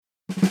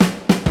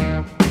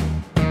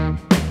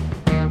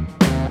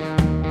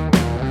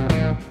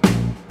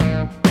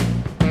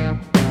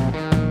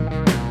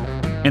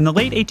In the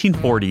late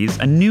 1840s,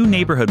 a new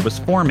neighborhood was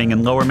forming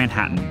in Lower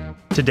Manhattan.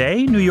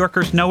 Today, New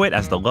Yorkers know it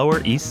as the Lower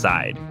East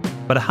Side.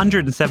 But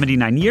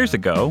 179 years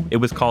ago, it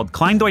was called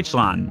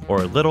Kleindeutschland,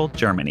 or Little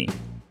Germany.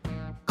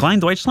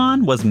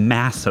 Kleindeutschland was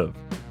massive.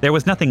 There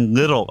was nothing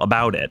little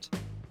about it.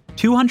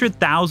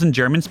 200,000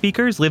 German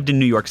speakers lived in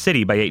New York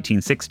City by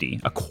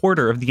 1860, a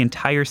quarter of the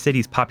entire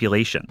city's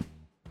population.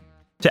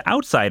 To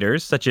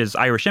outsiders, such as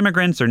Irish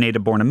immigrants or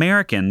native-born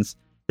Americans,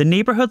 the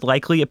neighborhood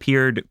likely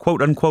appeared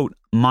quote-unquote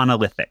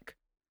monolithic.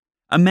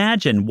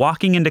 Imagine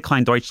walking into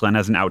Kleindeutschland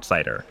as an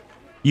outsider.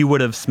 You would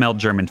have smelled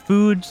German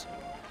foods,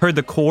 heard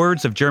the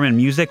chords of German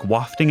music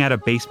wafting out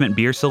of basement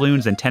beer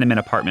saloons and tenement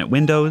apartment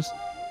windows.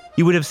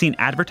 You would have seen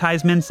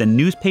advertisements and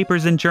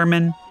newspapers in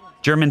German,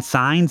 German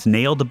signs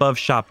nailed above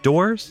shop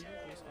doors.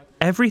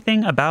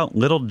 Everything about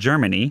Little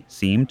Germany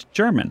seemed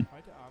German.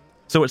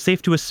 So it's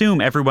safe to assume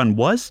everyone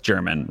was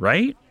German,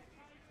 right?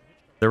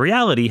 The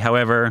reality,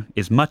 however,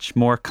 is much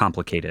more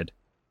complicated.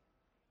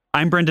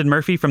 I'm Brendan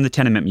Murphy from the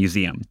Tenement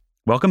Museum.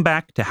 Welcome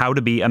back to How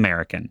to Be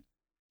American.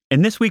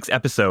 In this week's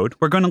episode,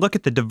 we're going to look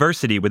at the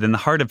diversity within the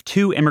heart of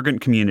two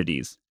immigrant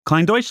communities,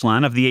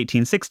 Kleindeutschland of the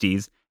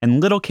 1860s and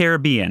Little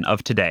Caribbean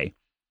of today.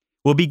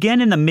 We'll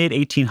begin in the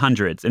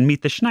mid-1800s and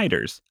meet the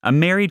Schneiders, a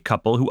married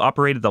couple who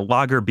operated the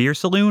Lager Beer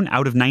Saloon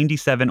out of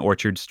 97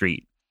 Orchard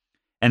Street.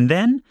 And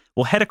then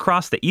we'll head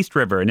across the East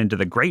River and into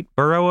the great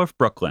borough of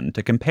Brooklyn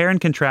to compare and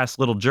contrast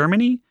Little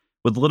Germany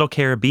with Little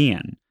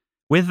Caribbean,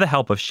 with the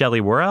help of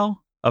Shelley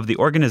Worrell of the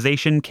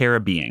organization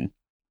Caribbean.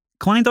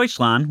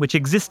 Kleindeutschland, which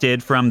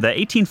existed from the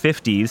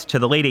 1850s to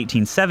the late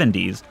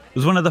 1870s,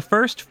 was one of the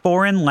first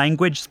foreign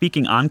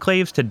language-speaking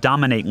enclaves to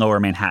dominate Lower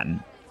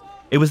Manhattan.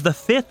 It was the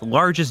fifth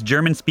largest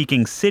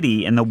German-speaking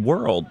city in the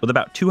world, with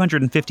about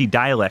 250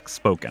 dialects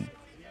spoken.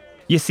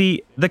 You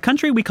see, the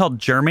country we call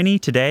Germany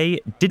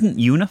today didn't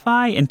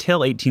unify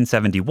until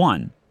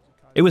 1871.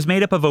 It was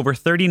made up of over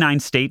 39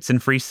 states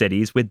and free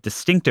cities with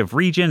distinctive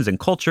regions and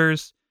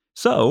cultures.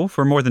 So,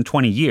 for more than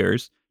 20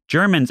 years,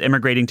 Germans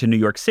immigrating to New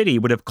York City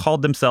would have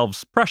called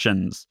themselves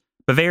Prussians,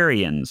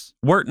 Bavarians,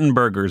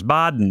 Württembergers,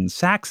 Badens,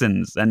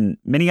 Saxons, and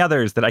many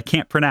others that I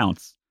can't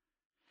pronounce.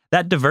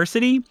 That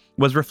diversity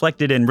was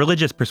reflected in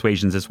religious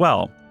persuasions as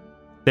well.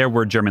 There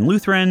were German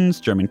Lutherans,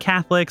 German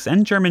Catholics,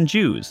 and German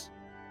Jews.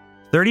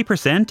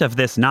 30% of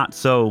this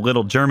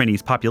not-so-Little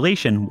Germany's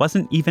population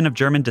wasn't even of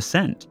German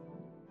descent.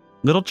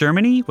 Little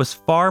Germany was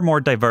far more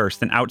diverse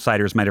than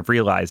outsiders might have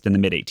realized in the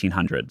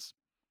mid-1800s.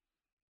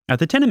 At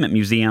the Tenement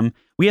Museum,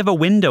 we have a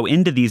window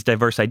into these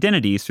diverse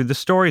identities through the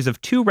stories of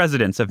two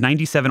residents of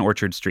 97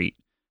 Orchard Street,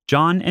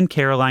 John and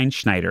Caroline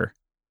Schneider.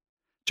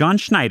 John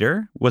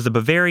Schneider was a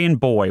Bavarian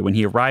boy when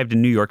he arrived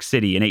in New York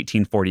City in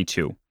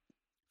 1842.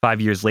 5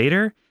 years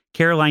later,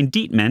 Caroline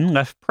Dietmann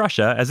left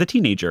Prussia as a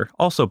teenager,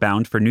 also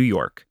bound for New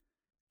York.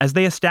 As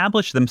they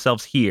established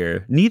themselves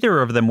here,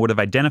 neither of them would have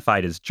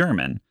identified as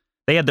German.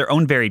 They had their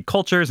own varied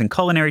cultures and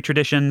culinary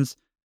traditions.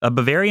 A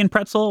Bavarian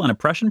pretzel and a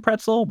Prussian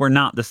pretzel were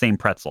not the same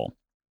pretzel.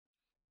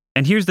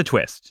 And here's the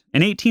twist.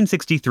 In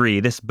 1863,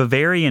 this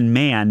Bavarian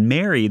man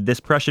married this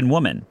Prussian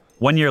woman.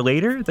 1 year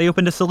later, they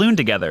opened a saloon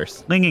together,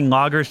 slinging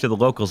lagers to the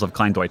locals of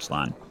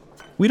Kleindeutschland.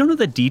 We don't know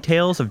the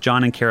details of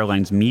John and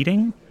Caroline's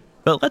meeting,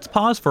 but let's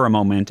pause for a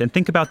moment and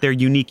think about their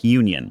unique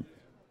union.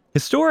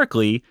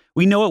 Historically,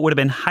 we know it would have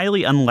been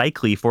highly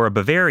unlikely for a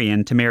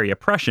Bavarian to marry a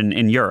Prussian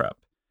in Europe.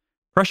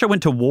 Prussia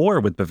went to war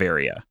with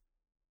Bavaria.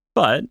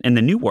 But in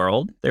the New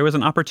World, there was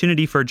an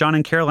opportunity for John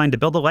and Caroline to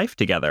build a life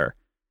together.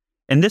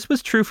 And this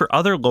was true for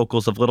other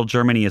locals of Little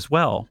Germany as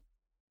well.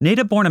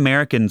 Native-born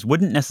Americans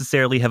wouldn't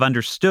necessarily have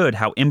understood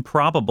how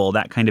improbable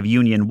that kind of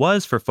union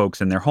was for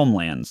folks in their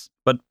homelands.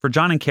 But for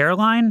John and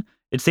Caroline,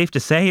 it's safe to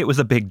say it was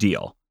a big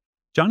deal.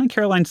 John and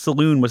Caroline's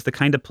saloon was the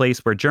kind of place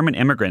where German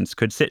immigrants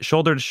could sit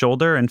shoulder to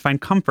shoulder and find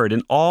comfort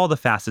in all the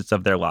facets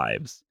of their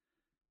lives.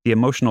 The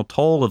emotional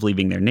toll of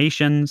leaving their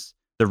nations,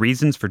 the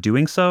reasons for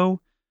doing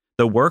so,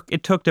 the work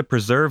it took to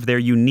preserve their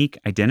unique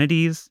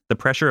identities, the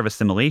pressure of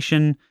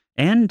assimilation,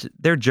 and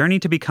their journey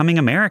to becoming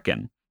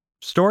American.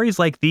 Stories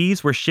like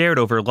these were shared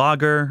over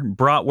lager,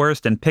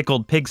 bratwurst, and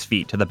pickled pig's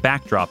feet to the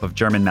backdrop of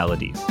German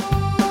melodies.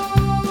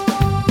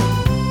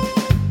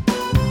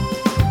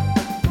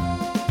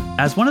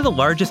 As one of the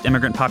largest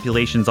immigrant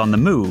populations on the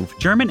move,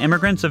 German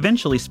immigrants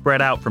eventually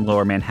spread out from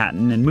Lower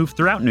Manhattan and moved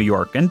throughout New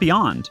York and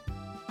beyond.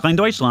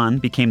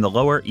 Kleindeutschland became the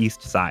Lower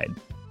East Side.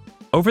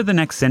 Over the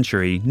next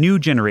century, new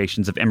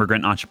generations of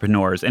immigrant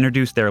entrepreneurs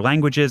introduced their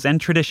languages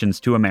and traditions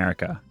to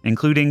America,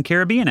 including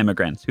Caribbean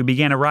immigrants who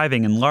began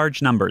arriving in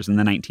large numbers in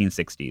the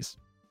 1960s.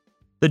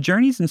 The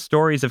journeys and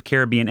stories of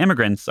Caribbean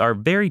immigrants are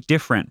very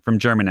different from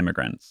German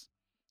immigrants.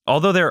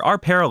 Although there are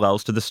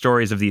parallels to the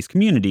stories of these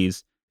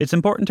communities, it's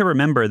important to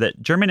remember that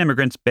German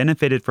immigrants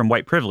benefited from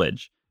white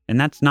privilege, and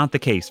that's not the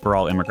case for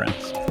all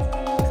immigrants.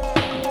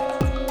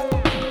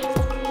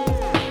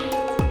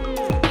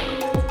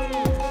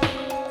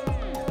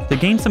 To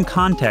gain some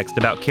context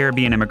about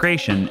Caribbean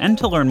immigration and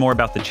to learn more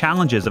about the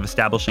challenges of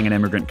establishing an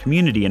immigrant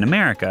community in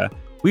America,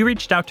 we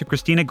reached out to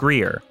Christina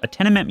Greer, a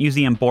Tenement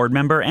Museum board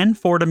member and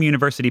Fordham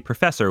University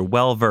professor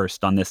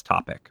well-versed on this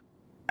topic.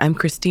 I'm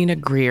Christina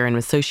Greer, an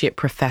associate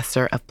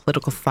professor of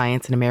political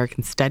science and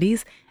American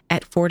studies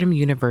at Fordham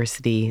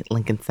University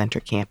Lincoln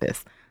Center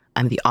campus.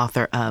 I'm the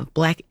author of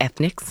Black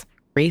Ethnics,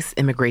 Race,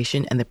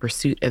 Immigration, and the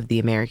Pursuit of the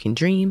American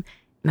Dream,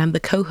 and I'm the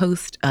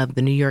co-host of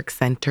the New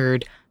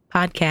York-centered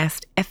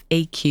podcast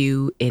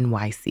FAQ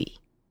NYC.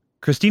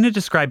 Christina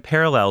described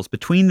parallels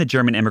between the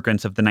German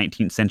immigrants of the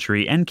 19th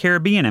century and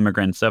Caribbean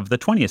immigrants of the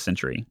 20th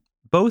century.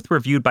 Both were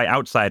viewed by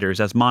outsiders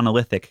as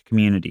monolithic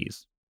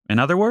communities. In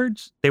other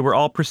words, they were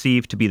all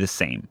perceived to be the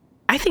same.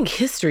 I think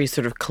history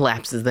sort of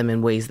collapses them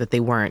in ways that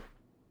they weren't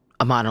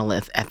a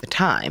monolith at the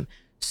time.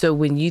 So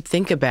when you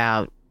think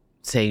about,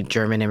 say,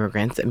 German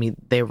immigrants, I mean,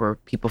 there were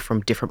people from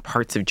different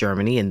parts of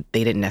Germany and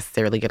they didn't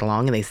necessarily get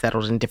along and they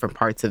settled in different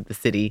parts of the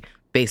city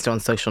based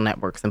on social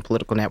networks and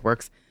political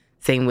networks.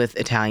 Same with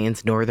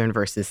Italians, Northern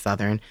versus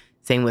Southern.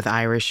 Same with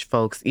Irish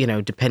folks,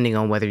 depending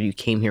on whether you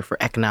came here for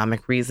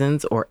economic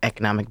reasons or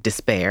economic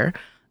despair.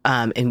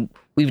 And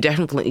we've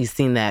definitely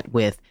seen that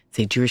with,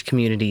 say, Jewish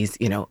communities,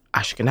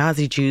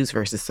 Ashkenazi Jews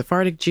versus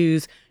Sephardic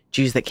Jews,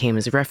 Jews that came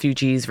as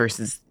refugees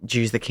versus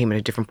Jews that came at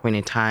a different point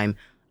in time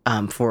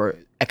for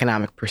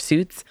economic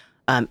pursuits.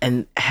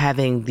 And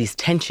having these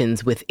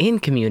tensions within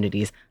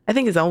communities, I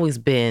think has always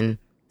been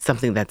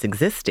something that's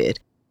existed.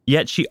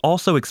 Yet she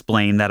also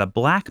explained that a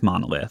Black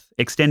monolith,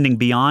 extending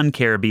beyond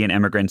Caribbean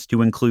immigrants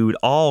to include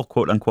all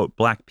quote-unquote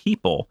Black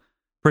people,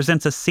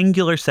 presents a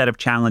singular set of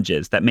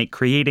challenges that make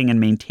creating and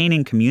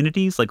maintaining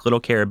communities like Little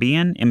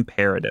Caribbean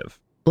imperative.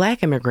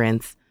 Black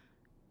immigrants,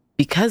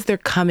 because they're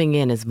coming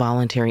in as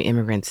voluntary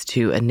immigrants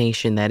to a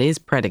nation that is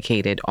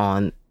predicated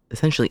on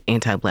essentially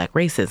anti-Black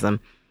racism,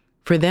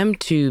 for them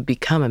to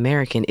become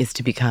American is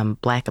to become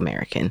Black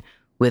American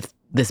with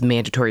this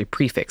mandatory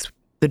prefix.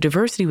 The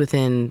diversity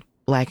within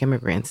Black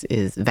immigrants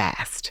is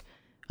vast,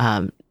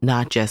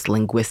 not just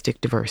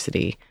linguistic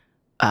diversity,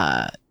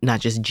 not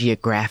just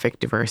geographic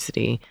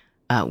diversity.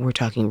 We're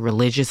talking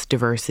religious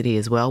diversity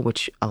as well,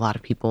 which a lot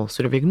of people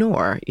sort of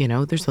ignore.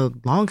 There's a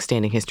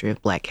longstanding history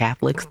of Black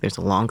Catholics. There's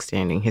a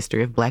longstanding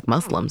history of Black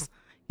Muslims.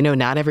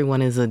 Not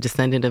everyone is a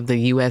descendant of the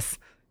U.S.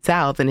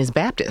 South and is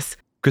Baptist.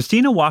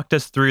 Christina walked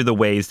us through the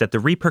ways that the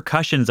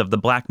repercussions of the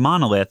Black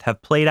monolith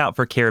have played out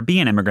for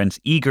Caribbean immigrants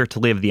eager to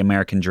live the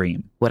American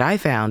dream. What I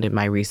found in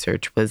my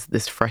research was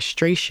this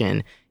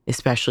frustration,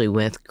 especially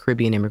with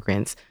Caribbean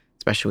immigrants,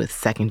 especially with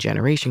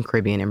second-generation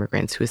Caribbean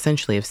immigrants who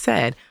essentially have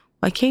said,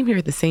 well, I came here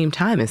at the same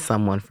time as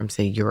someone from,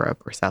 say,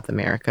 Europe or South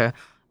America.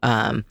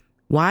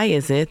 Why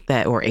is it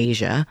that, or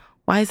Asia,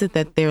 why is it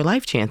that their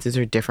life chances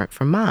are different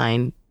from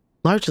mine,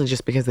 largely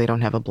just because they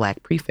don't have a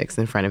Black prefix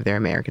in front of their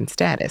American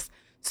status?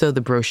 So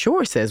the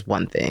brochure says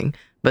one thing,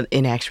 but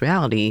in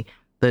actuality,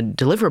 the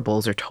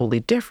deliverables are totally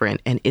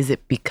different. And is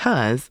it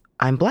because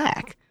I'm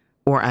Black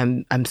or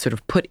I'm sort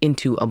of put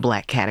into a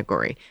Black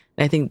category?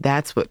 And I think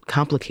that's what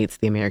complicates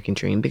the American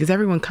dream, because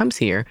everyone comes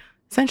here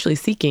essentially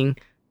seeking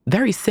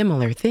very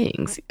similar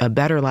things, a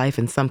better life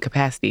in some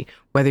capacity,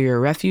 whether you're a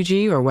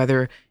refugee or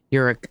whether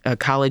you're a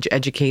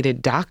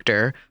college-educated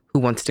doctor who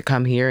wants to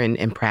come here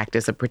and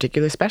practice a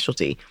particular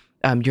specialty.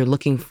 You're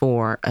looking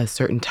for a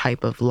certain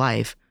type of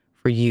life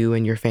for you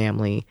and your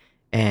family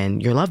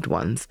and your loved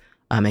ones.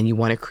 And you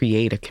want to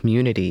create a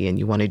community and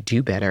you want to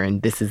do better.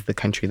 And this is the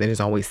country that has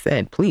always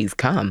said, please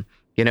come,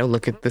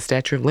 look at the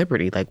Statue of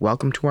Liberty, like,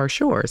 welcome to our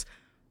shores.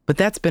 But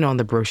that's been on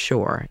the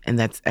brochure and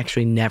that's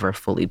actually never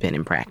fully been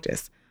in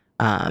practice.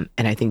 And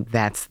I think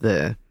that's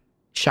the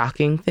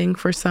shocking thing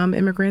for some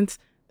immigrants.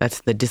 That's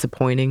the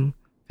disappointing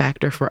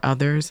factor for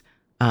others.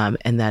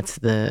 And that's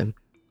the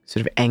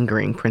sort of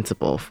angering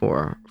principle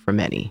for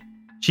many.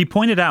 She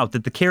pointed out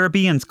that the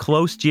Caribbean's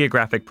close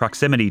geographic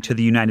proximity to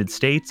the United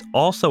States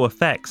also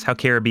affects how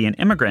Caribbean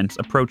immigrants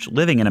approach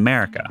living in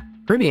America.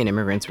 Caribbean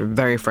immigrants were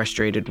very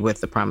frustrated with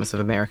the promise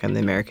of America and the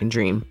American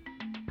dream.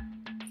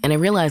 And I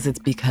realize it's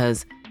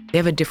because they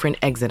have a different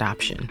exit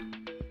option.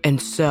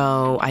 And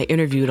so I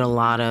interviewed a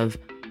lot of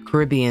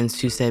Caribbeans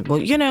who said, well,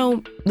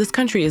 this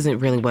country isn't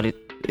really what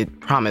it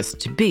promised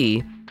to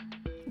be,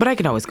 but I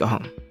can always go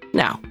home.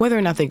 Now, whether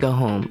or not they go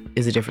home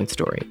is a different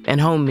story. And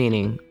home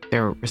meaning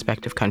their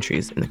respective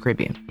countries in the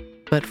Caribbean.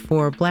 But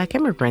for Black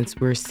immigrants,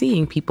 we're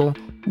seeing people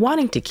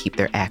wanting to keep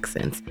their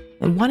accents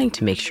and wanting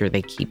to make sure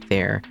they keep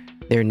their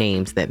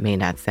names that may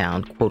not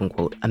sound quote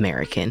unquote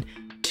American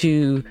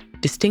to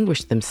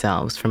distinguish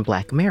themselves from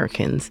Black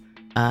Americans,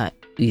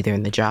 either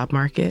in the job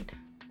market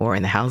or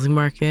in the housing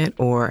market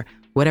or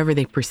whatever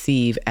they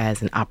perceive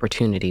as an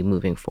opportunity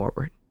moving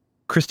forward.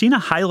 Christina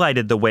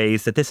highlighted the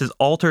ways that this has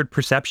altered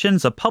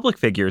perceptions of public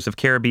figures of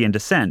Caribbean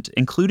descent,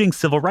 including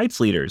civil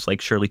rights leaders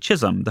like Shirley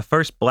Chisholm, the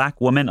first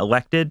Black woman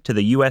elected to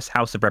the U.S.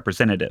 House of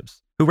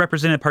Representatives, who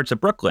represented parts of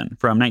Brooklyn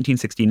from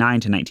 1969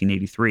 to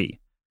 1983.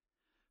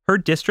 Her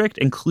district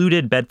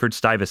included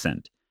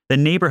Bedford-Stuyvesant, the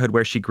neighborhood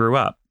where she grew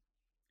up.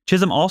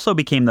 Chisholm also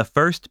became the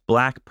first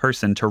Black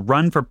person to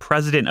run for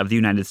president of the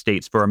United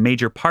States for a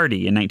major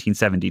party in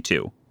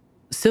 1972.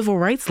 Civil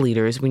rights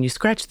leaders, when you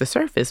scratch the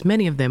surface,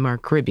 many of them are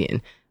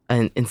Caribbean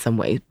in some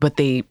way, but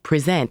they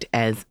present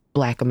as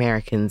Black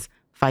Americans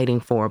fighting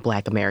for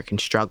Black American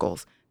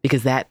struggles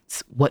because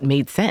that's what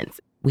made sense.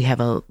 we have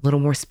a little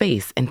more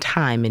space and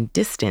time and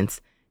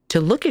distance to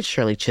look at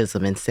Shirley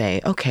Chisholm and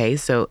say, okay,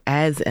 so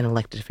as an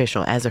elected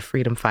official, as a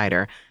freedom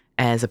fighter,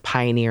 as a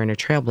pioneer and a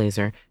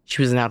trailblazer,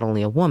 she was not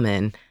only a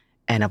woman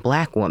and a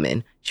Black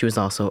woman, she was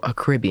also a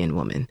Caribbean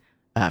woman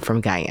from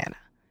Guyana.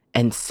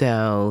 And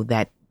so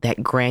that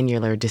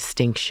granular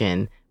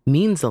distinction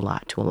means a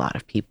lot to a lot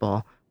of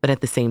people. But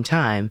at the same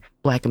time,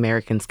 Black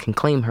Americans can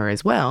claim her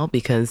as well,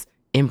 because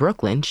in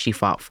Brooklyn, she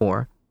fought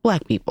for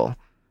Black people,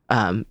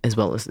 as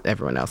well as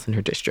everyone else in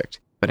her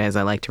district. But as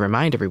I like to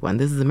remind everyone,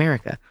 this is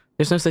America.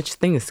 There's no such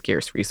thing as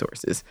scarce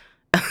resources.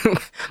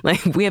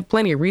 Like, we have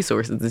plenty of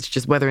resources. It's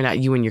just whether or not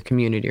you and your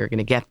community are going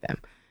to get them.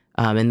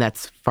 And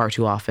that's far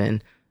too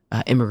often.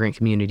 Immigrant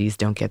communities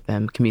don't get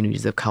them.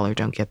 Communities of color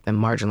don't get them.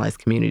 Marginalized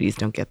communities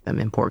don't get them.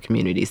 And poor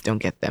communities don't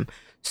get them.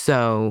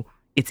 So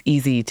it's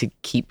easy to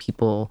keep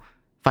people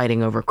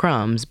fighting over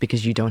crumbs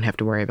because you don't have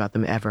to worry about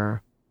them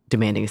ever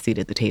demanding a seat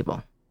at the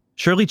table.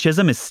 Shirley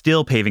Chisholm is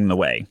still paving the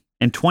way.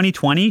 In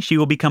 2020, she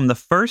will become the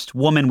first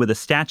woman with a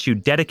statue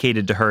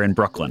dedicated to her in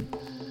Brooklyn.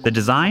 The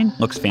design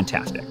looks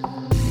fantastic.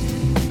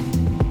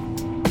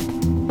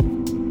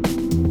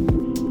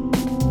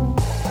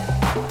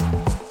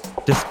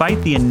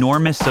 Despite the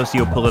enormous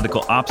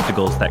socio-political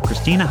obstacles that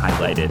Christina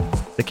highlighted,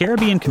 the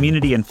Caribbean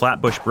community in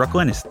Flatbush,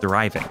 Brooklyn is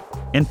thriving,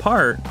 in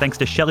part thanks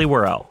to Shelley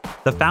Worrell,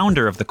 the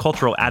founder of the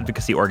cultural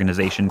advocacy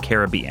organization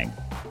Caribbean.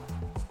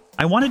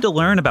 I wanted to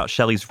learn about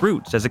Shelley's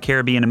roots as a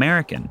Caribbean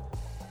American.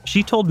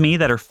 She told me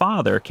that her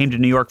father came to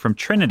New York from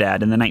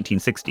Trinidad in the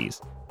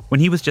 1960s, when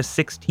he was just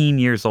 16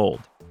 years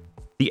old.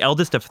 The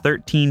eldest of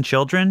 13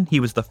 children, he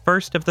was the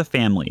first of the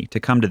family to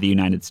come to the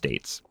United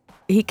States.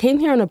 He came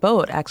here on a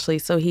boat, actually.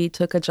 So he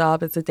took a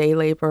job as a day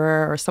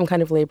laborer or some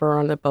kind of laborer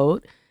on a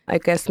boat. I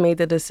guess made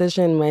the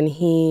decision when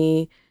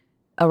he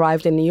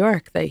arrived in New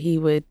York that he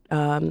would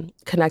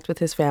connect with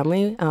his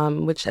family,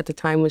 which at the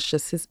time was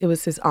just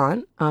his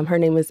aunt. Her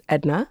name was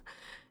Edna.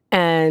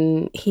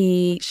 And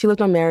she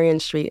lived on Marion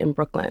Street in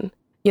Brooklyn.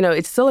 You know,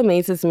 it still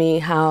amazes me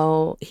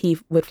how he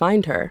would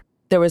find her.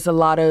 There was a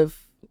lot of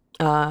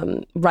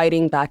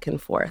writing back and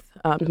forth.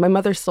 My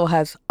mother still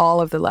has all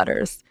of the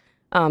letters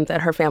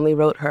that her family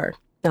wrote her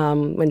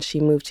when she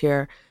moved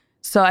here.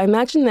 So I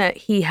imagine that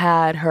he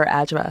had her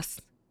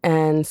address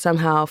and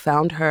somehow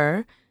found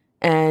her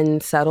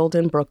and settled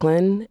in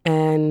Brooklyn,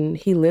 and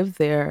he lived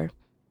there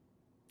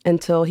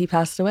until he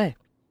passed away.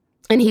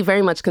 And he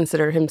very much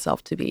considered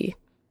himself to be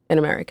an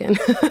American.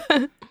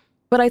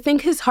 But I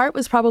think his heart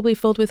was probably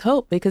filled with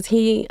hope because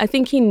I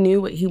think he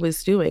knew what he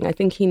was doing. I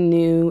think he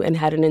knew and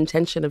had an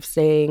intention of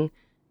staying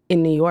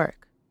in New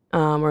York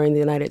or in the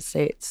United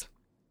States.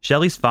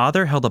 Shelley's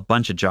father held a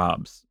bunch of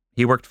jobs.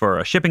 He worked for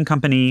a shipping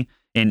company,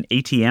 in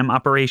ATM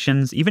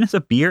operations, even as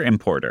a beer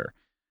importer.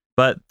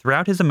 But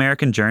throughout his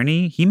American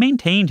journey, he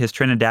maintained his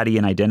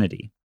Trinidadian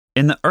identity.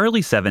 In the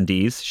early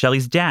 70s,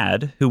 Shelley's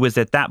dad, who was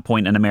at that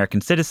point an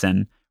American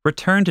citizen,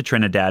 returned to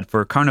Trinidad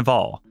for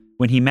Carnival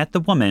when he met the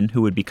woman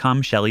who would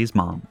become Shelley's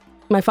mom.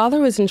 My father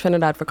was in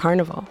Trinidad for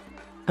Carnival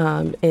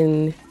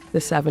in the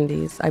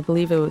 70s. I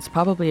believe it was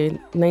probably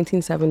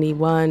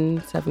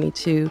 1971,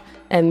 72,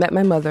 and met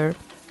my mother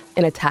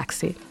in a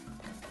taxi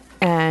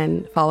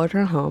and followed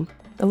her home.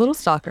 A little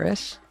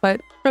stalkerish, but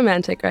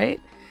romantic,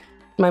 right?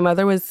 My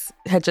mother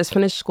had just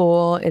finished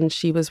school and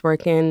she was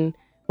working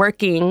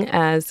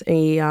as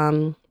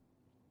an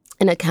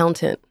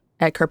accountant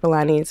at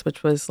Kirpelani's,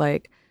 which was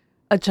like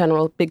a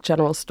big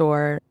general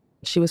store.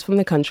 She was from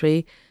the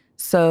country,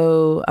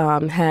 so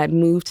had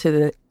moved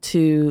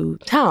to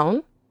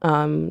town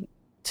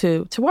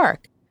to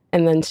work.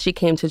 And then she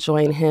came to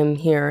join him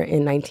here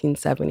in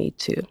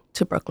 1972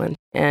 to Brooklyn.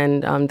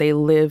 And they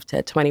lived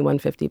at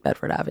 2150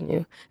 Bedford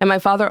Avenue. And my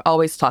father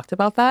always talked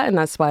about that. And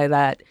that's why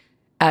that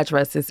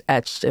address is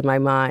etched in my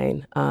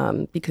mind,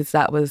 because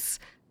that was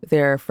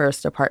their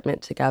first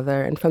apartment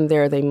together. And from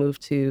there, they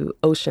moved to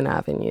Ocean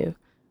Avenue,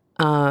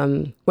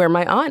 where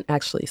my aunt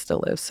actually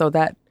still lives. So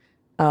that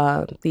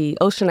the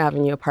Ocean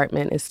Avenue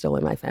apartment is still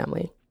in my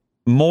family.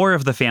 More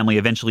of the family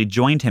eventually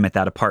joined him at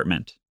that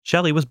apartment.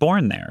 Shelley was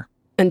born there.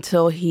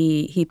 Until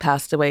he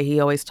passed away, he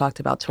always talked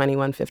about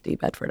 2150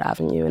 Bedford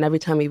Avenue. And every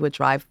time he would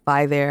drive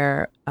by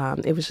there,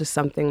 it was just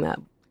something that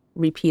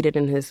repeated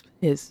in his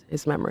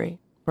memory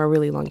for a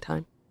really long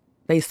time.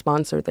 They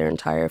sponsored their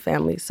entire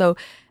family. So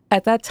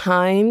at that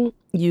time,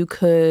 you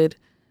could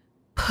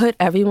put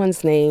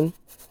everyone's name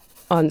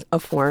on a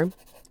form,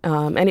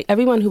 and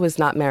everyone who was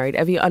not married,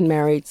 every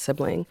unmarried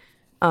sibling.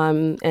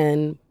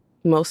 And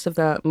most of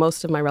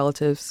my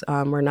relatives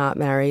were not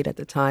married at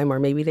the time, or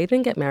maybe they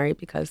didn't get married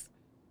because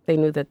they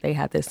knew that they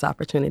had this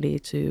opportunity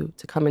to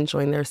come and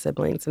join their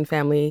siblings and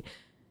family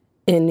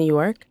in New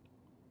York.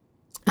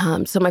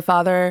 So my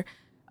father,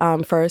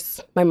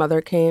 first, his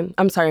mother came,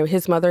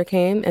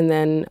 and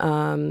then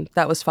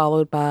that was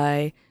followed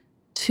by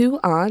two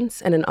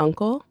aunts and an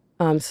uncle.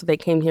 So they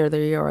came here the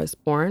year I was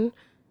born.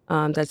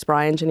 That's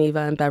Brian, Geneva,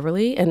 and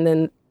Beverly. And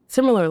then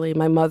similarly,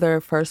 my mother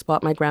first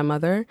bought my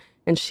grandmother,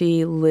 and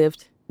she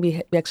lived,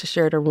 we actually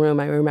shared a room,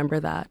 I remember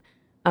that,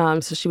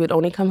 So she would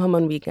only come home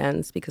on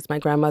weekends because my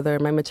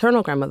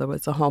maternal grandmother,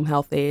 was a home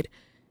health aide.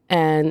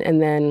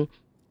 And then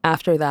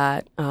after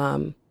that,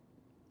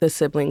 the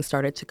siblings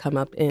started to come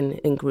up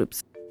in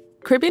groups.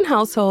 Caribbean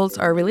households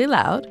are really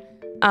loud.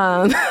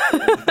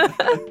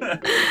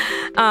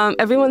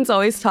 Everyone's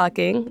always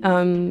talking,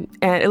 and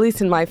at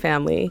least in my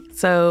family.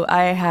 So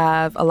I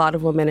have a lot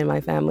of women in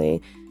my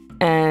family,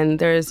 and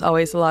there's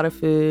always a lot of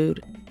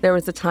food. There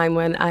was a time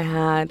when I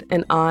had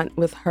an aunt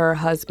with her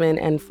husband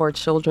and 4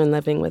 children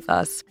living with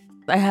us.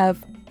 I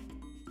have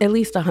at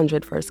least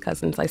 100 first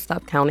cousins. I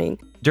stopped counting.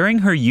 During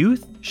her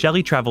youth,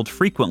 Shelley traveled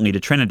frequently to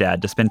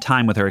Trinidad to spend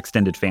time with her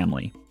extended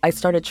family. I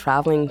started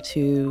traveling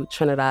to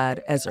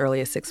Trinidad as early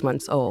as 6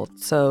 months old.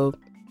 So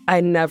I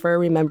never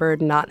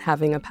remembered not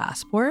having a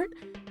passport.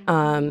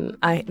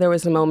 There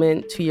was a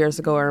moment 2 years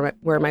ago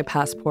where my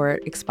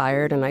passport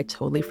expired, and I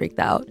totally freaked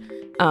out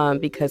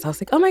because I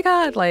was like, oh my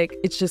God, like,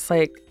 it's just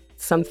like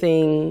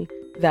something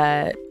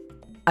that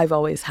I've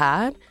always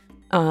had.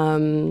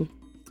 And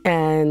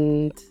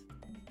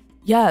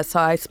yeah, so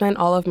I spent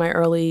all of my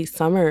early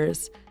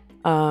summers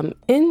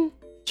in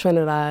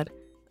Trinidad,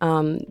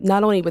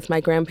 not only with my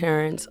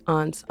grandparents,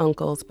 aunts,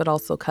 uncles, but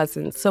also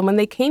cousins. So when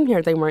they came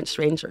here, they weren't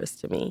strangers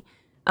to me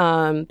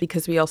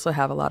because we also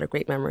have a lot of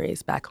great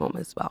memories back home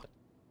as well.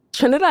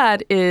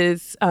 Trinidad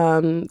is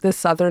the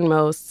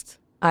southernmost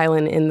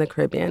island in the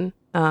Caribbean,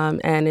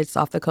 and it's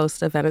off the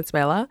coast of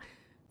Venezuela.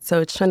 So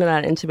it's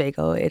Trinidad and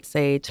Tobago. It's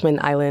a twin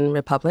island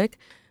republic.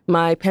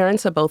 My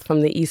parents are both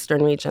from the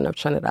eastern region of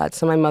Trinidad.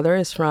 So my mother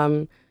is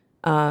from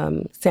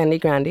Sandy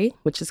Grande,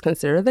 which is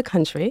considered the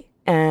country,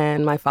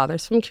 and my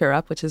father's from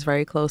Curup, which is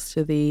very close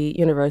to the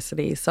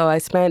university. So I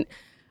spent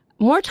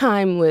more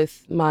time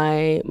with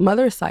my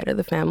mother's side of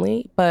the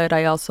family, but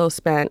I also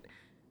spent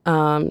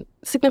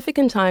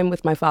significant time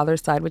with my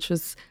father's side, which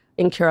was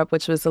in Curup,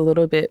 which was a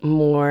little bit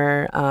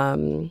more,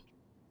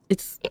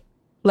 it's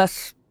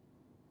less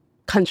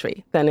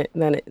country than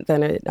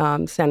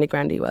it Sandy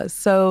Grande was.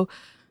 So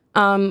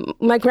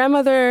my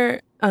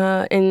grandmother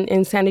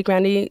in Sandy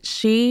Grande,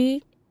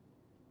 she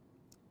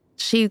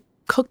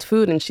cooked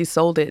food and she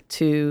sold it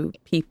to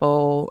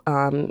people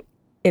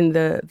in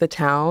the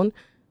town.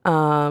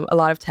 A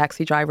lot of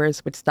taxi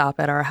drivers would stop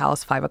at our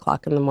house 5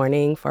 o'clock in the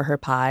morning for her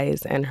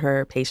pies and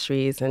her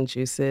pastries and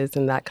juices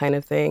and that kind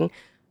of thing.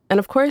 And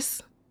of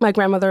course, my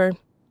grandmother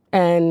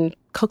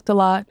cooked a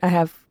lot. I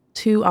have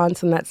 2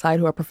 aunts on that side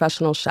who are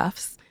professional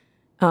chefs,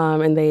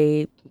 and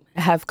they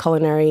have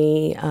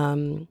culinary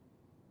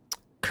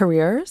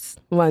careers.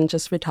 One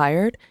just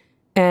retired.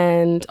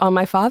 And on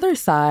my father's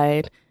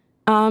side,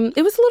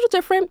 it was a little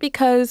different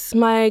because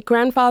my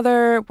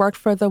grandfather worked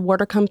for the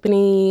water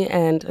company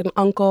and an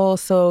uncle,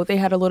 so they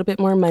had a little bit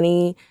more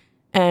money.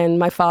 And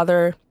my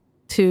father,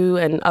 too,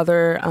 and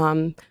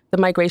the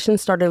migration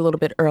started a little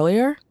bit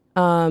earlier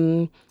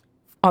on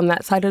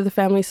that side of the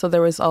family. So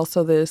there was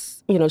also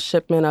this,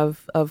 shipment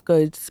of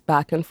goods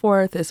back and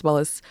forth, as well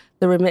as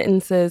the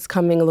remittances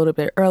coming a little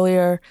bit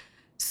earlier.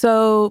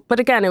 So, but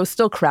again, it was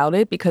still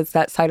crowded because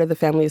that side of the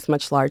family is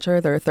much larger.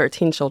 There are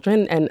 13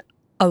 children and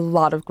a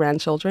lot of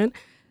grandchildren.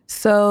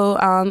 So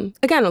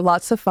again,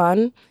 lots of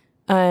fun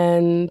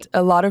and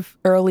a lot of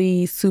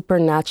early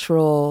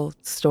supernatural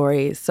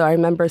stories. So I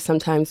remember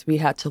sometimes we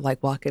had to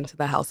walk into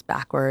the house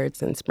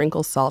backwards and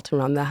sprinkle salt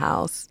around the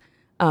house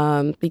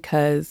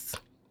because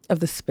of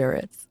the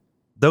spirits.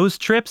 Those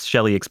trips,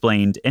 Shelley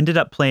explained, ended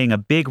up playing a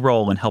big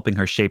role in helping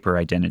her shape her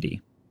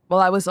identity. Well,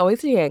 I was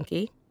always a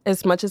Yankee.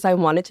 As much as I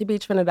wanted to be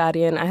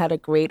Trinidadian, I had a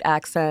great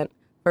accent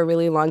for a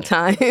really long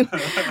time.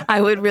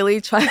 I would really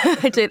try.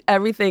 I did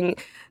everything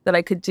that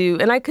I could do,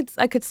 and I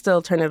could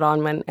still turn it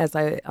on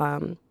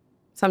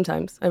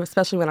sometimes,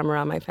 especially when I'm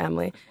around my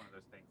family. It's one of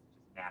those things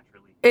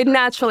just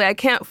naturally. I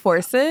can't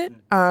force it,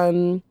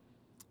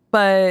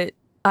 but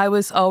I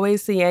was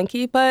always the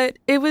Yankee. But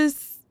it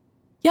was,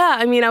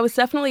 I was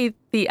definitely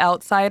the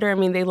outsider.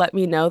 They let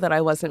me know that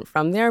I wasn't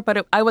from there,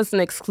 but I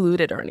wasn't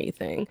excluded or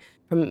anything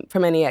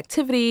from any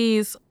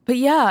activities. But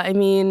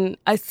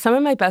some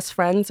of my best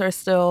friends are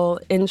still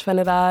in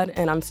Trinidad,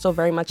 and I'm still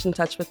very much in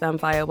touch with them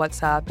via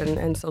WhatsApp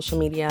and social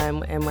media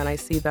and when I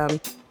see them.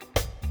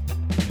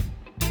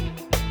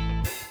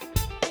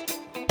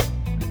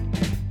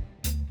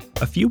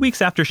 A few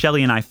weeks after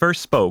Shelley and I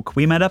first spoke,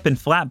 we met up in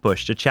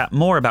Flatbush to chat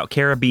more about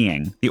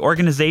Caribbean, the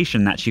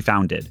organization that she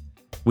founded.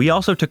 We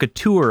also took a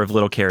tour of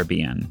Little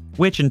Caribbean,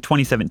 which in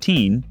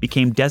 2017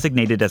 became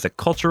designated as a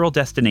cultural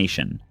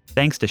destination,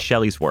 thanks to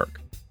Shelley's work.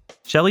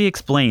 Shelley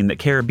explained that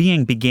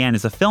Caribbean began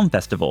as a film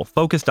festival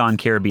focused on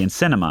Caribbean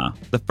cinema,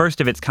 the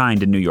first of its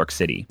kind in New York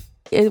City.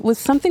 It was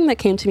something that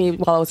came to me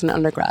while I was an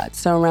undergrad,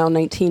 so around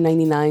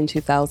 1999,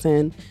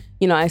 2000.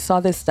 I saw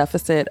this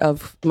deficit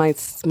of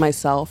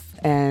myself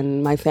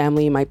and my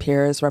family, my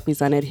peers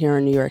represented here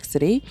in New York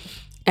City.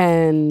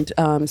 And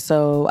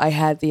so I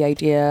had the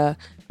idea.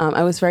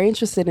 I was very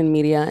interested in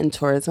media and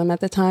tourism at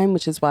the time,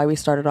 which is why we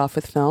started off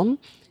with film.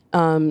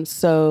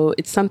 So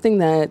it's something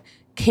that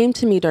came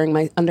to me during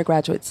my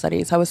undergraduate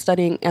studies. I was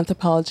studying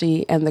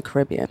anthropology and the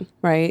Caribbean,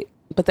 right?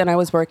 But then I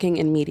was working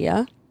in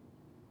media.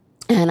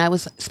 And I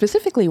was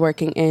specifically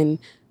working in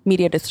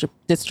media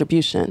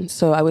distribution.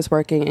 So I was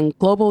working in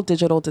global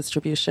digital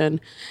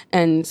distribution.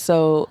 And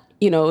so,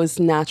 it was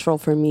natural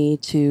for me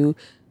to,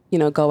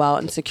 go out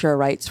and secure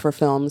rights for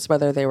films,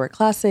 whether they were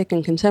classic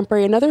and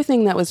contemporary. Another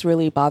thing that was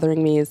really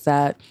bothering me is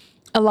that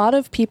a lot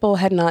of people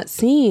had not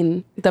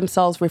seen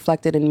themselves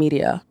reflected in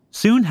media.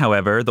 Soon,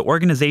 however, the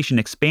organization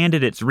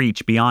expanded its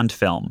reach beyond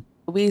film.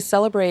 We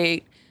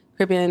celebrate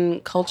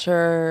Caribbean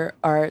culture,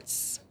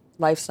 arts,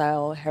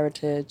 lifestyle,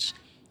 heritage.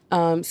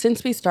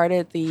 Since we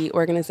started, the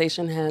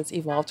organization has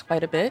evolved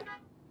quite a bit.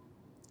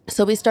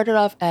 So we started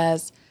off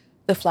as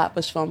the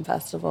Flatbush Film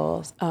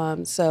Festival.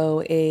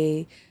 So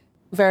a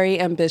very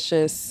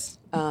ambitious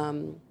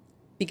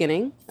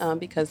beginning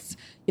because,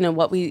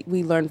 what we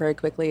learned very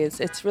quickly is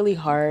it's really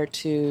hard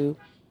to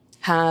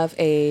have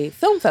a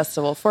film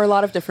festival for a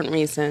lot of different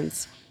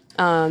reasons.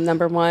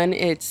 Number one,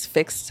 it's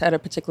fixed at a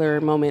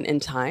particular moment in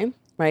time,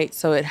 right?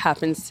 So it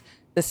happens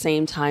the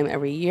same time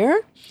every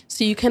year.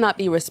 So you cannot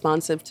be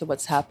responsive to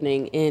what's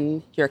happening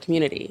in your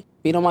community.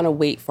 We don't want to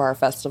wait for our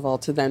festival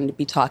to then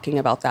be talking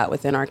about that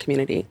within our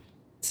community.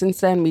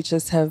 Since then, we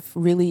just have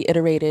really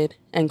iterated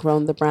and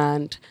grown the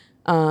brand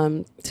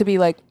to be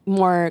like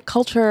more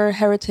culture,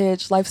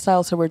 heritage,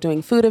 lifestyle. So we're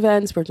doing food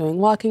events, we're doing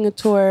walking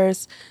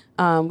tours,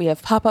 we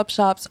have pop-up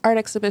shops, art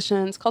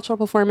exhibitions, cultural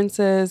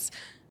performances,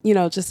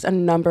 just a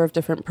number of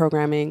different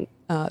programming.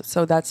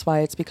 So that's why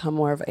it's become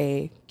more of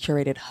a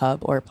curated hub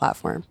or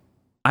platform.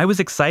 I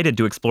was excited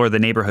to explore the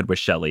neighborhood with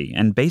Shelley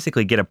and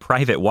basically get a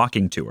private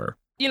walking tour.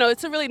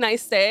 It's a really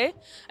nice day.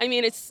 I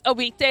mean, it's a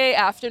weekday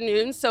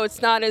afternoon, so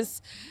it's not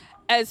as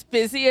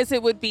busy as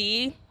it would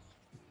be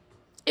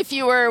if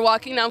you were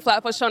walking down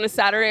Flatbush on a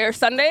Saturday or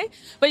Sunday,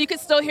 but you could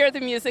still hear the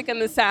music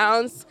and the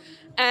sounds,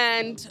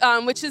 and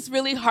which is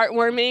really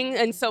heartwarming.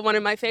 And so one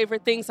of my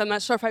favorite things, I'm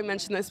not sure if I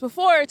mentioned this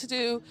before, to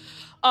do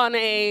on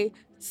a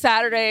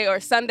Saturday or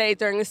Sunday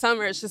during the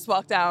summer is just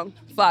walk down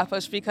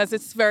Flatbush because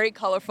it's very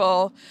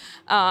colorful.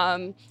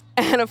 And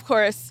of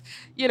course,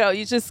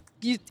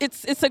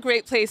 it's a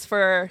great place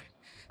for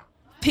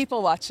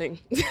people watching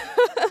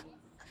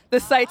the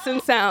sights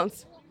and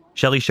sounds.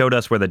 Shelley showed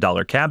us where the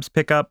dollar cabs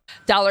pick up.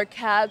 Dollar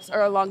cabs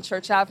are along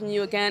Church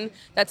Avenue again.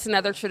 That's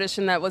another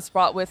tradition that was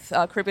brought with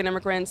Caribbean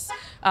immigrants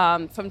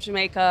from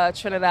Jamaica,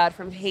 Trinidad,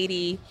 from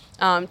Haiti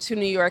to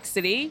New York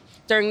City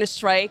during the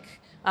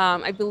strike.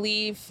 I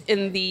believe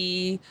in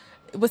the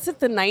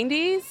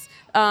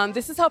 90s?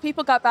 This is how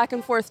people got back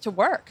and forth to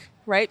work,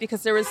 right?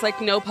 Because there was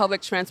no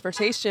public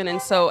transportation.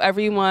 And so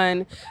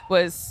everyone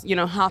was,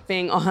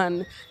 hopping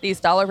on these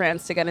dollar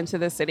vans to get into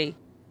the city.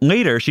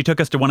 Later, she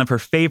took us to one of her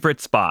favorite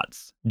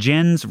spots,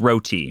 Jen's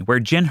Roti, where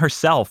Jen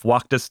herself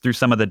walked us through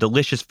some of the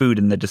delicious food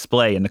in the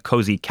display in the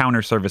cozy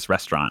counter service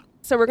restaurant.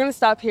 So we're going to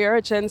stop here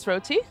at Jen's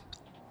Roti.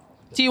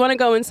 Do you want to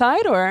go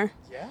inside or?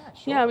 Yeah,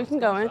 sure. Yeah, we can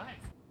go in.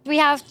 We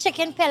have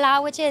chicken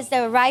pilau, which is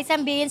the rice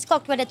and beans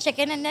cooked with the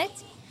chicken in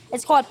it.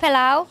 It's called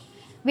pilau.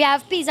 We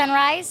have peas and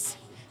rice.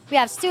 We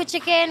have stewed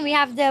chicken. We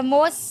have the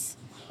most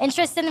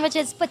interesting, which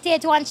is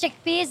potato and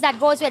chickpeas that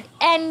goes with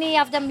any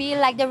of the meal,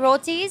 like the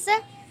rotis.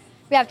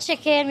 We have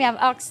chicken. We have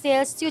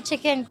oxtail, stewed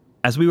chicken.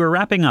 As we were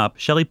wrapping up,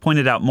 Shelley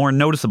pointed out more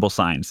noticeable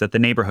signs that the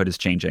neighborhood is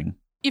changing.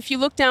 If you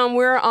look down,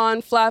 we're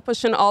on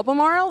Flatbush and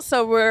Albemarle,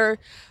 so we're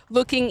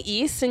looking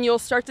east, and you'll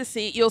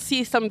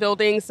see some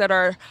buildings that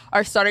are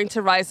starting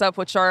to rise up,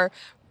 which are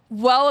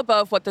well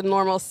above what the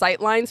normal sight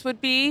lines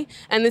would be.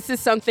 And this is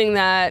something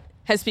that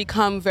has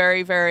become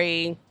very,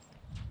 very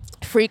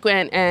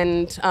frequent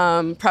and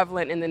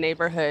prevalent in the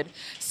neighborhood.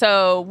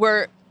 So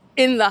we're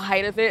in the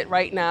height of it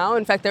right now.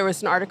 In fact, there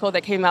was an article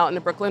that came out in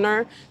the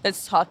Brooklyner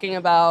that's talking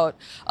about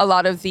a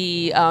lot of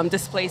the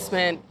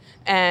displacement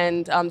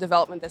and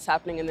development that's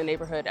happening in the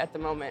neighborhood at the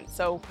moment.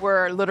 So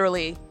we're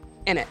literally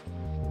in it.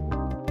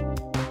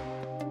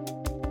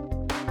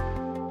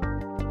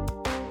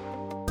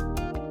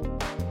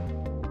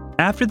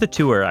 After the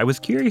tour, I was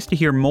curious to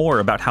hear more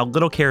about how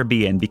Little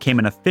Caribbean became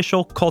an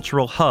official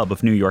cultural hub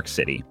of New York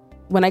City.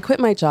 When I quit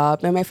my job,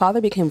 and my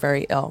father became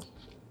very ill,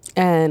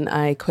 and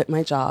I quit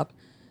my job,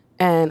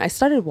 and I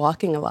started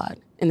walking a lot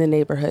in the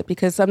neighborhood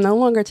because I'm no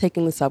longer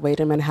taking the subway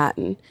to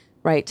Manhattan,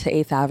 right, to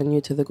 8th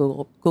Avenue to the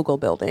Google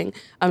building.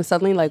 I'm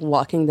suddenly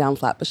walking down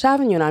Flatbush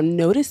Avenue, and I'm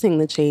noticing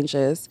the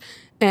changes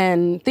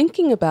and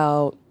thinking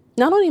about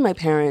not only my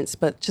parents,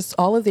 but just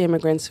all of the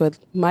immigrants who had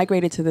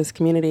migrated to this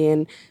community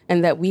and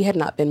that we had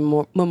not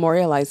been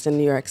memorialized in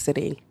New York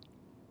City.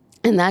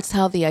 And that's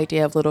how the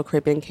idea of Little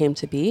Caribbean came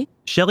to be.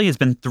 Shelley has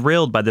been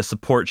thrilled by the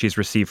support she's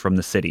received from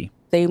the city.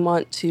 They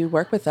want to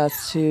work with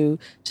us to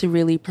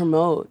really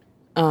promote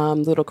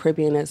Little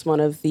Caribbean as one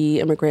of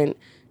the immigrant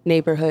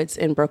neighborhoods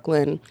in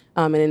Brooklyn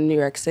and in New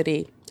York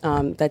City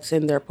that's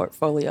in their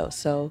portfolio.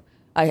 So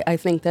I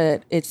think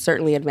that it's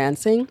certainly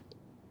advancing.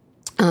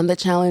 The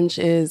challenge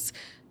is,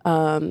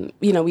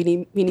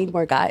 we need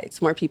more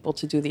guides, more people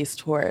to do these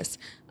tours.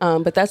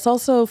 But that's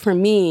also, for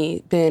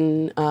me,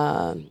 been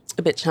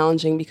a bit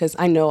challenging because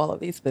I know all of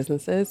these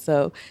businesses.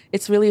 So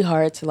it's really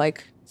hard to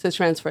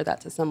transfer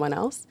that to someone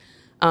else.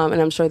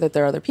 And I'm sure that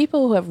there are other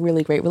people who have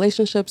really great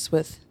relationships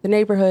with the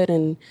neighborhood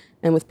and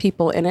and with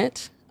people in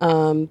it.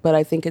 But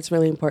I think it's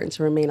really important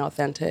to remain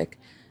authentic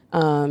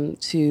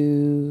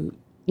to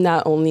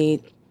not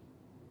only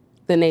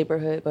the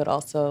neighborhood, but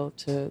also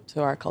to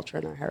our culture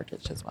and our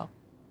heritage as well.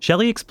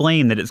 Shelley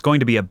explained that it's going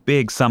to be a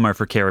big summer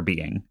for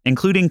Caribbean,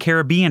 including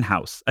Caribbean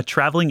House, a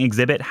traveling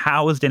exhibit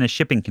housed in a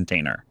shipping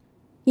container.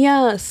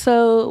 Yeah,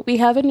 so we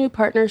have a new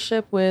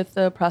partnership with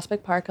the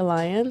Prospect Park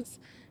Alliance.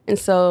 And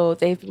so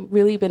they've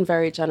really been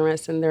very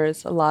generous, and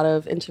there's a lot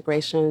of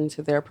integration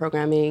to their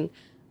programming.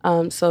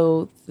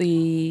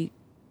 We're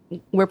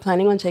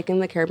planning on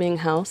taking the Caribbean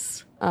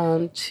House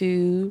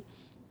to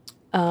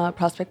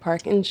Prospect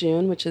Park in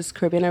June, which is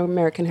Caribbean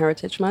American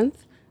Heritage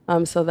Month.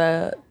 So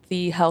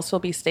the house will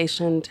be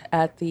stationed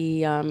at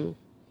the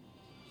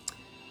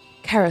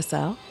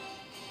carousel,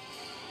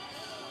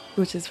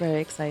 which is very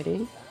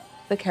exciting.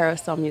 The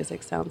carousel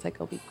music sounds like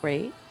it'll be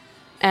great.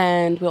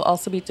 And we'll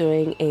also be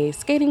doing a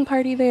skating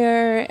party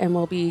there, and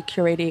we'll be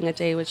curating a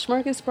day with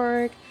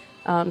Smorgasburg.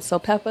 So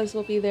Peppa's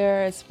will be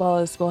there, as well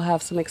as we'll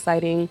have some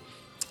exciting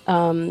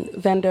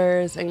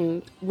vendors,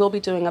 and we'll be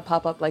doing a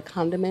pop-up like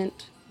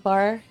condiment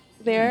bar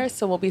there.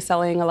 So we'll be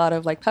selling a lot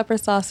of like pepper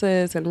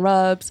sauces and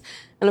rubs,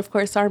 and of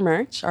course our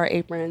merch, our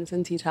aprons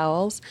and tea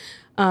towels.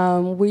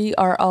 We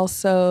are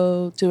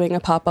also doing a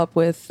pop-up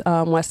with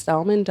West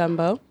Elm and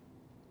Dumbo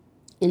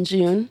in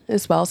June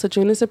as well. So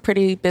June is a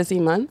pretty busy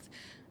month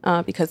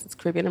because it's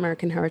Caribbean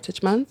American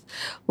Heritage Month.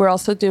 We're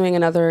also doing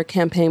another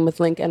campaign with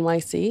Link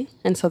NYC,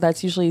 and so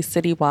that's usually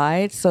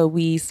citywide. So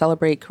we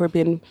celebrate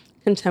Caribbean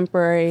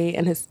contemporary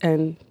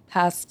and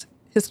past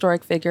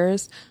historic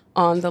figures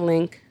on the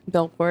Link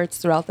billboards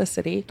throughout the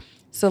city.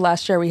 So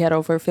last year we had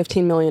over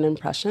 15 million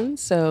impressions.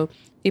 So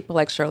people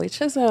like Shirley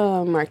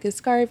Chisholm, Marcus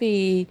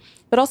Garvey,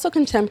 but also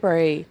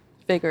contemporary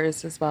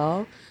figures as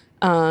well.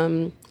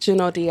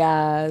 Junot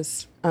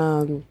Diaz,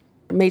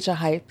 Major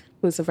Hype,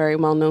 who's a very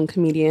well-known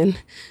comedian,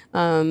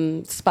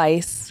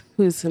 Spice,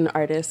 who's an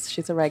artist.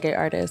 She's a reggae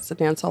artist, a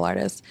dancehall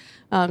artist.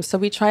 So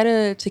we try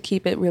to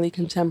keep it really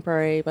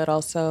contemporary, but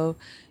also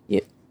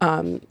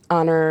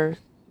honor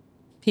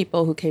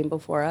people who came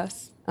before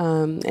us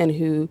and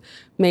who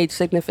made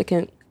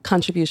significant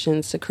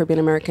contributions to Caribbean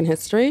American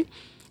history.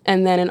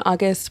 And then in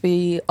August,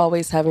 we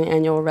always have an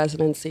annual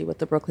residency with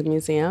the Brooklyn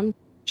Museum.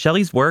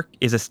 Shelley's work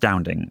is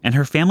astounding, and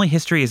her family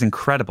history is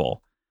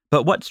incredible.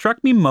 But what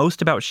struck me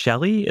most about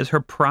Shelley is her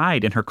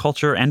pride in her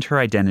culture and her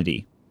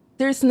identity.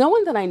 There's no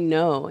one that I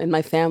know in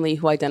my family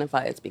who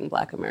identify as being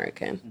Black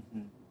American.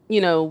 Mm-hmm.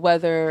 You know,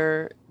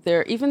 whether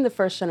they're even the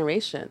first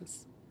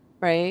generations,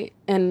 right?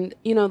 And,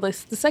 you know, the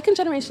second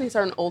generations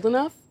aren't old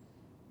enough,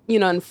 you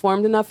know,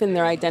 informed enough in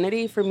their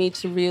identity for me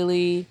to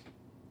really,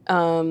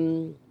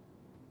 to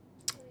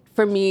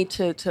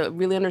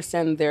really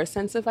understand their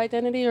sense of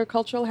identity or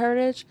cultural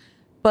heritage.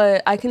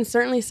 But I can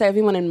certainly say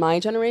everyone in my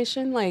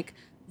generation, like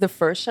the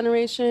first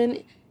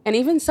generation, and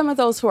even some of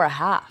those who are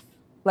half.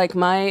 Like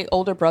my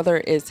older brother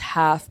is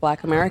half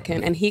Black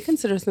American, and he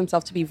considers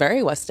himself to be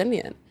very West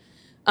Indian.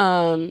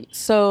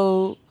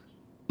 So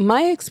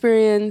my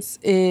experience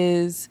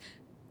is,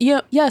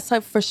 yes,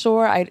 for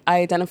sure I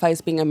identify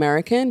as being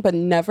American, but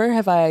never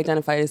have I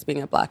identified as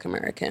being a Black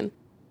American.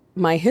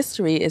 My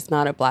history is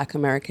not a Black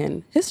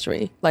American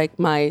history. Like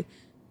my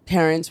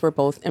parents were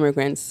both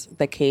immigrants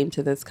that came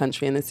to this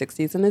country in the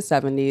 60s and the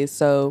 70s.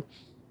 So,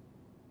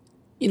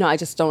 you know, I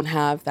just don't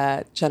have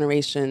that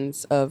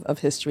generations of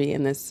history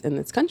in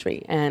this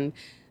country. And,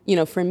 you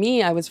know, for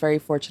me, I was very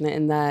fortunate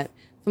in that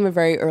from a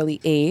very early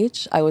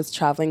age, I was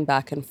traveling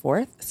back and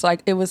forth. So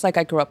it was like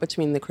I grew up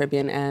between the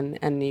Caribbean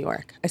and New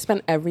York. I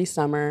spent every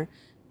summer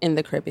in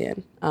the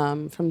Caribbean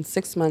from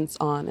 6 months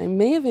on. I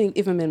may have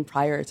even been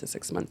prior to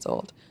 6 months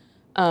old.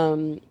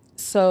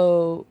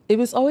 So it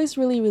was always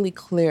really, really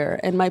clear.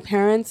 And my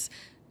parents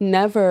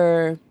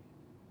never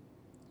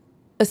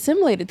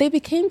assimilated. They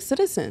became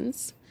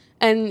citizens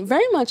and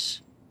very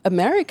much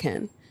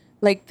American.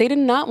 Like they did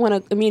not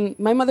want to, I mean,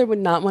 my mother would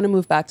not want to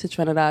move back to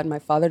Trinidad. My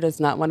father does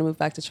not want to move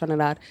back to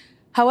Trinidad.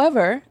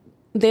 However,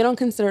 they don't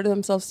consider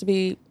themselves to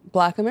be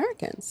Black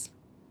Americans.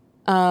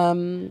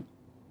 And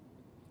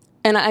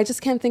I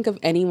just can't think of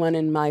anyone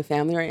in my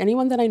family or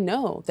anyone that I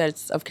know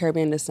that's of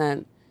Caribbean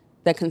descent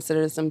that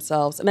considers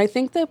themselves. And I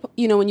think that,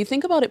 you know, when you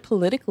think about it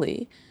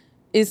politically,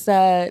 is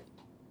that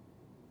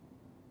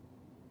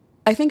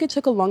I think it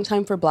took a long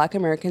time for Black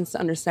Americans to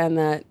understand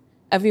that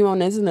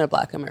everyone isn't a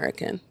Black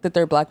American, that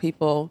they're Black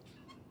people.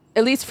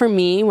 At least for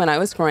me, when I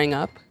was growing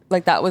up,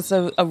 like that was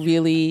a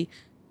really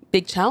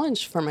big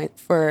challenge for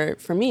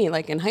me.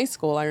 Like in high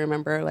school, I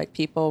remember like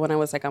people, when I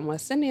was like, I'm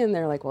West Indian,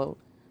 they're like, well,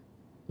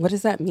 what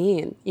does that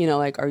mean? You know,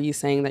 like, are you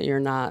saying that you're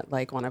not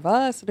like one of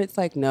us? And it's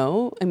like,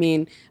 no, I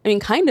mean,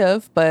 kind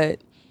of,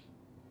 but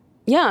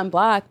yeah, I'm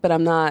Black, but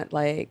I'm not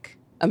like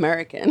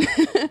American,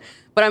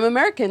 but I'm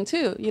American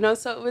too, you know?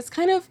 So it was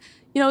kind of,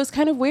 you know, it was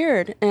kind of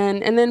weird.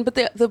 And then, but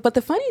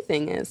the funny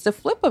thing is, the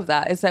flip of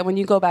that is that when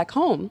you go back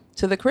home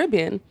to the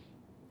Caribbean,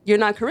 you're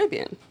not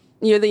Caribbean,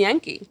 you're the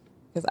Yankee.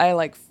 Because I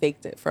like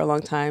faked it for a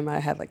long time. I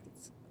had like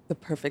the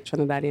perfect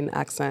Trinidadian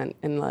accent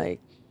and like,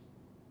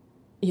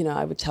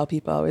 I would tell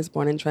people I was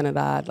born in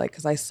Trinidad, like,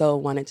 because I so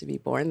wanted to be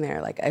born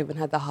there. Like, I even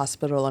had the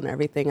hospital and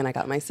everything, and I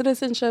got my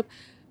citizenship.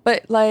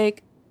 But,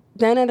 like,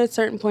 then at a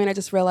certain point, I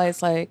just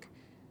realized, like,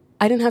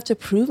 I didn't have to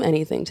prove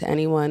anything to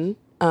anyone.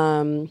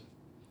 And,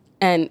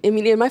 I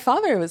mean, and my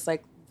father was,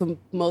 like, the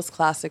most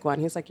classic one.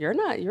 He's like, you're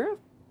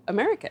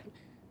American.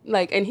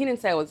 Like, and he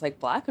didn't say I was, like,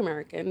 Black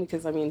American,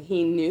 because, I mean,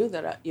 he knew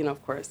that,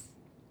 of course,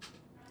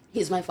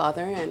 he's my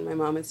father, and my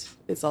mom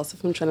is also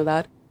from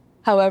Trinidad.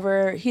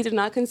 However, he did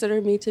not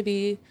consider me to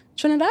be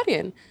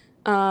Trinidadian.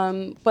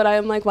 But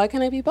I'm like, why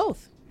can't I be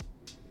both?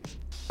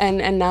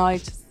 And now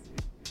I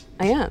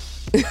am.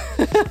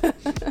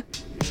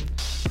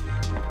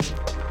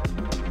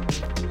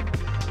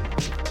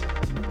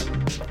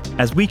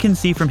 As we can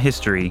see from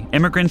history,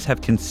 immigrants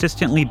have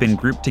consistently been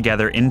grouped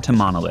together into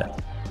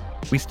monolith.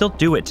 We still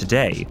do it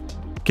today.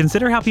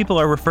 Consider how people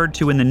are referred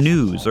to in the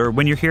news or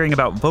when you're hearing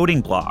about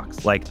voting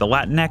blocs like the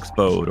Latinx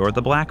vote or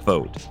the Black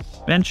vote.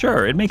 And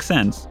sure, it makes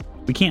sense.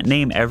 We can't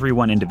name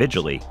everyone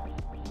individually.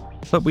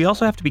 But we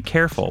also have to be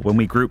careful when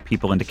we group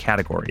people into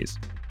categories,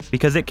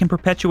 because it can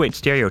perpetuate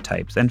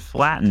stereotypes and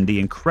flatten the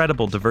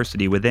incredible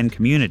diversity within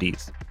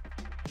communities.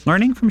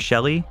 Learning from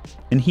Shelley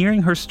and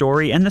hearing her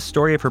story and the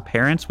story of her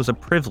parents was a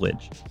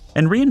privilege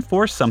and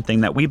reinforced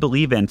something that we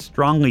believe in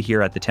strongly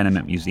here at the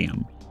Tenement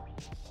Museum.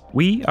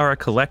 We are a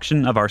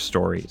collection of our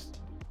stories.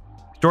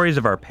 Stories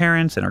of our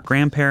parents and our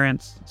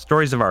grandparents,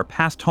 stories of our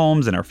past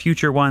homes and our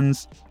future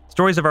ones,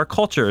 stories of our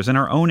cultures and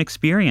our own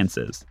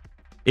experiences.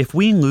 If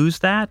we lose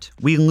that,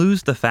 we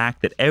lose the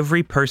fact that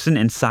every person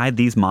inside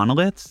these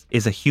monoliths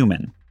is a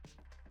human.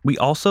 We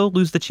also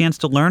lose the chance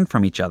to learn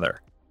from each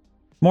other.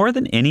 More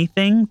than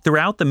anything,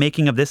 throughout the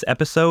making of this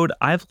episode,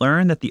 I've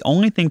learned that the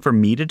only thing for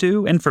me to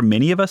do, and for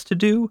many of us to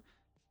do,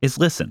 is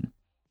listen.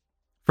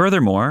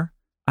 Furthermore,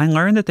 I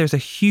learned that there's a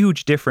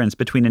huge difference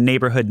between a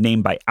neighborhood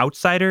named by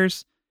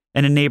outsiders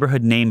and a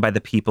neighborhood named by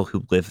the people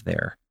who live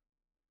there.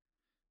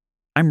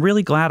 I'm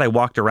really glad I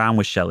walked around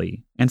with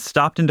Shelley and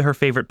stopped into her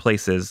favorite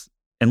places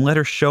and let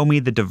her show me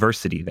the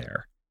diversity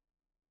there.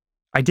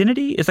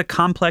 Identity is a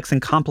complex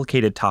and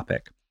complicated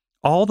topic,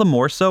 all the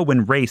more so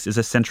when race is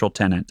a central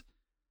tenet.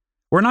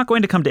 We're not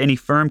going to come to any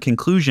firm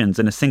conclusions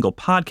in a single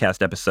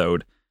podcast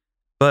episode,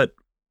 but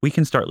we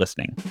can start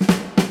listening.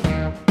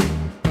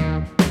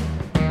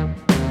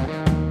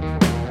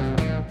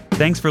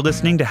 Thanks for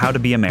listening to How to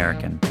Be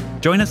American.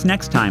 Join us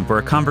next time for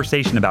a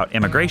conversation about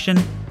immigration,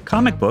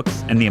 comic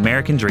books, and the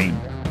American dream.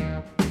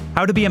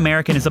 How to Be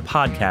American is a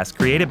podcast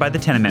created by the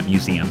Tenement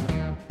Museum.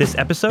 This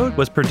episode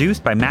was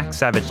produced by Max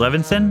Savage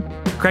Levinson.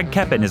 Craig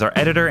Keppen is our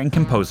editor and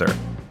composer.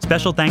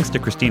 Special thanks to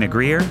Christina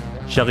Greer,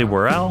 Shelley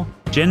Worrell,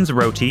 Jens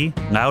Roti,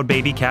 Loud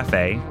Baby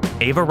Cafe,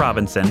 Ava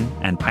Robinson,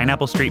 and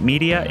Pineapple Street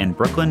Media in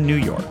Brooklyn, New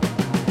York.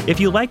 If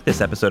you like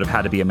this episode of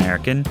How to Be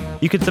American,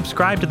 you can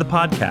subscribe to the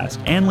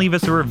podcast and leave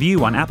us a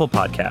review on Apple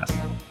Podcasts.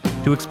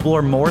 To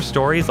explore more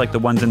stories like the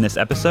ones in this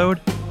episode,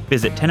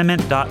 visit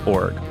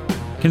tenement.org.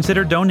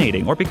 Consider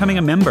donating or becoming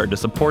a member to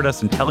support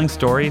us in telling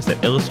stories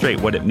that illustrate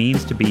what it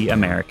means to be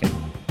American.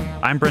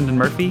 I'm Brendan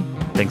Murphy.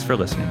 Thanks for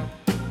listening.